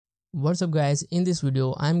What's up guys, in this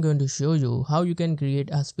video I'm going to show you how you can create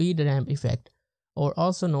a speed ramp effect or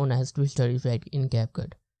also known as Twixtor effect in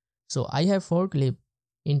CapCut. So I have 4 clips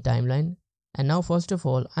in timeline, and now first of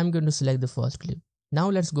all I'm going to select the first clip. Now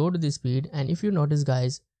let's go to the speed, and if you notice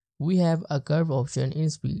guys, we have a curve option in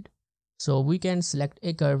speed. So we can select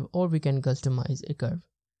a curve or we can customize a curve.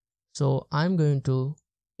 So I'm going to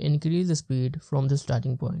increase the speed from the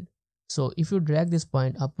starting point. So if you drag this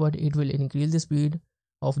point upward, it will increase the speed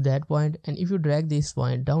of that point, and if you drag this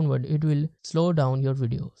point downward, it will slow down your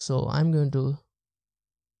video. So I'm going to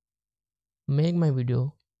make my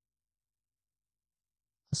video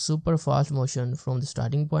a super fast motion from the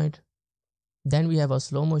starting point. Then we have a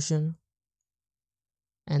slow motion,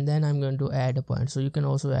 and then I'm going to add a point. So you can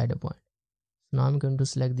also add a point. So now I'm going to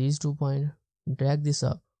select these 2 points, drag this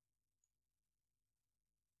up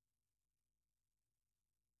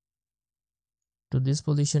to this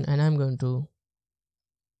position, and I'm going to,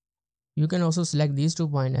 you can also select these 2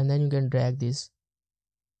 points and then you can drag this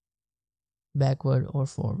backward or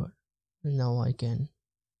forward. Now I can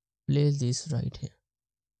place this right here.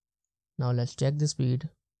 Now let's check the speed,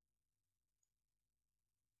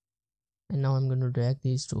 and now I'm going to drag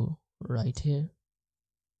these 2 right here.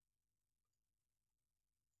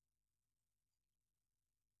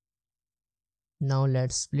 Now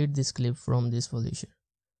let's split this clip from this position.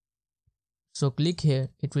 So click here,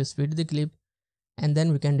 it will split the clip, and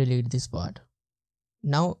then we can delete this part.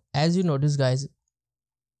 Now as you notice guys,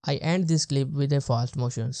 I end this clip with a fast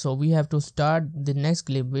motion, so we have to start the next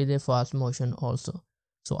clip with a fast motion also.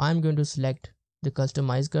 So I'm going to select the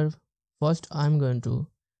customize curve. First I'm going to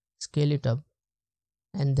scale it up,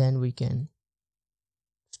 and then we can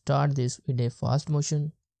start this with a fast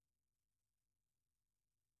motion,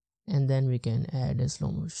 and then we can add a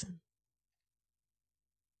slow motion.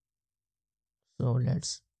 So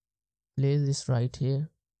let's place this right here.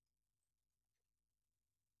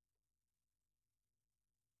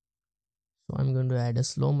 So I'm going to add a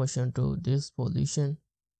slow motion to this position.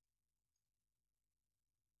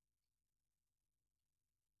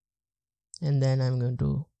 And then I'm going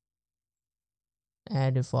to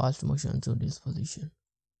add a fast motion to this position.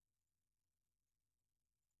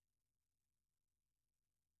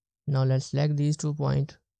 Now let's select these 2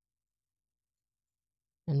 points,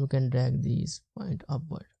 and we can drag these points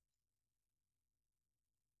upward.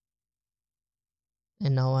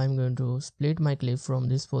 And now I'm going to split my clip from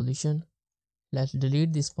this position. Let's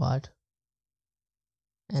delete this part,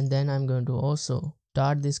 and then I'm going to also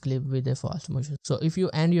start this clip with a fast motion. So if you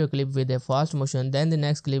end your clip with a fast motion, then the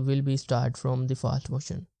next clip will be start from the fast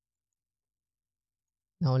motion.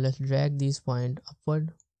 Now let's drag this point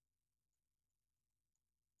upward.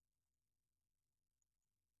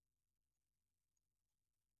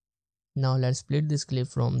 Now let's split this clip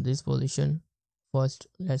from this position. First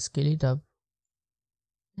let's scale it up,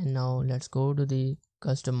 and now let's go to the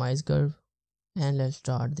customize curve, and let's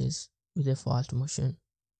start this with a fast motion.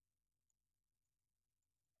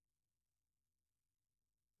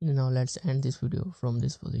 Now let's end this video from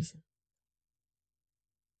this position.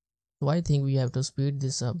 So I think we have to speed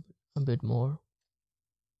this up a bit more.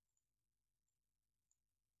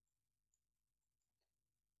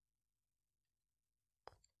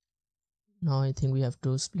 Now I think we have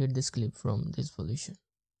to split this clip from this position.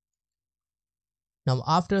 Now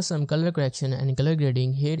after some color correction and color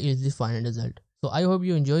grading, here is the final result. So I hope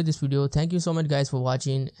you enjoyed this video. Thank you so much guys for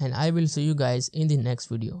watching, and I will see you guys in the next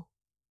video.